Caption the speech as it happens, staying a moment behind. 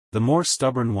The more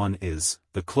stubborn one is,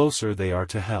 the closer they are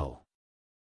to hell.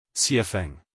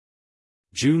 Xiefeng.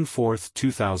 June 4,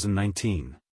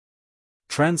 2019.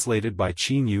 Translated by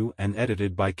Qin Yu and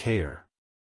edited by Kayer.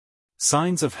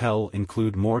 Signs of hell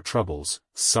include more troubles,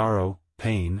 sorrow,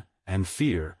 pain, and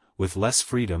fear, with less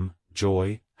freedom,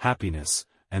 joy, happiness,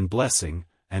 and blessing,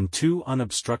 and two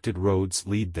unobstructed roads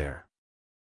lead there.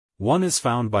 One is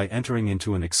found by entering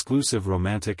into an exclusive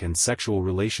romantic and sexual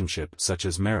relationship such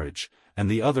as marriage, and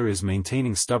the other is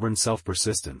maintaining stubborn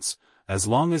self-persistence. As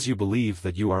long as you believe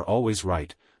that you are always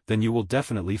right, then you will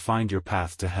definitely find your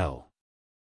path to hell.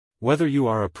 Whether you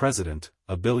are a president,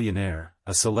 a billionaire,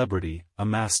 a celebrity, a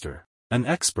master, an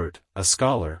expert, a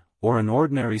scholar, or an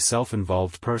ordinary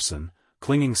self-involved person,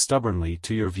 clinging stubbornly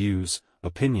to your views,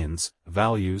 opinions,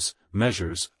 values,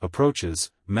 measures,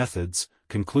 approaches, methods,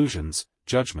 conclusions,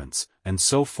 judgments, and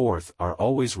so forth are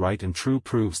always right and true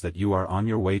proves that you are on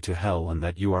your way to hell and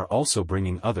that you are also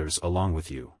bringing others along with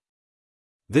you.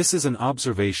 This is an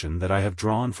observation that I have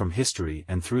drawn from history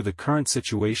and through the current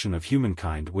situation of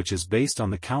humankind, which is based on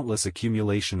the countless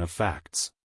accumulation of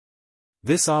facts.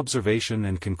 This observation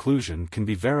and conclusion can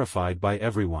be verified by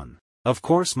everyone. Of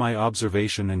course, my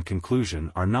observation and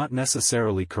conclusion are not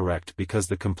necessarily correct because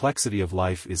the complexity of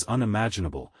life is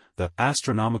unimaginable, the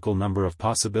astronomical number of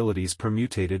possibilities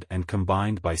permutated and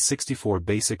combined by 64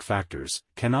 basic factors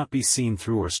cannot be seen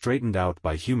through or straightened out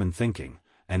by human thinking,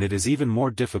 and it is even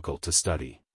more difficult to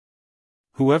study.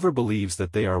 Whoever believes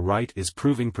that they are right is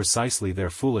proving precisely their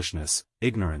foolishness,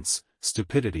 ignorance,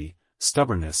 stupidity,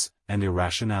 stubbornness, and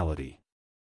irrationality.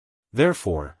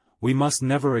 Therefore, we must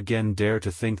never again dare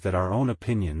to think that our own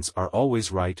opinions are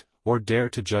always right, or dare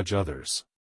to judge others.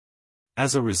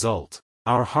 As a result,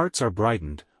 our hearts are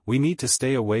brightened. We need to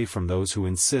stay away from those who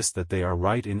insist that they are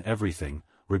right in everything,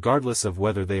 regardless of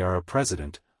whether they are a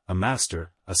president, a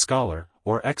master, a scholar,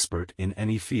 or expert in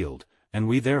any field, and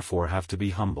we therefore have to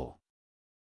be humble.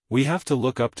 We have to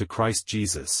look up to Christ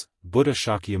Jesus, Buddha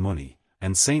Shakyamuni,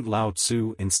 and Saint Lao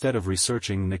Tzu instead of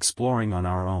researching and exploring on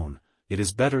our own. It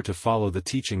is better to follow the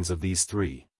teachings of these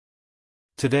three.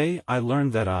 Today I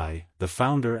learned that I, the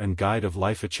founder and guide of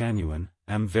Life Echanuan,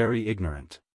 am very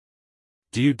ignorant.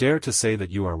 Do you dare to say that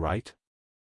you are right?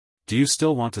 Do you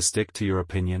still want to stick to your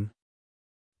opinion?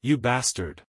 You bastard!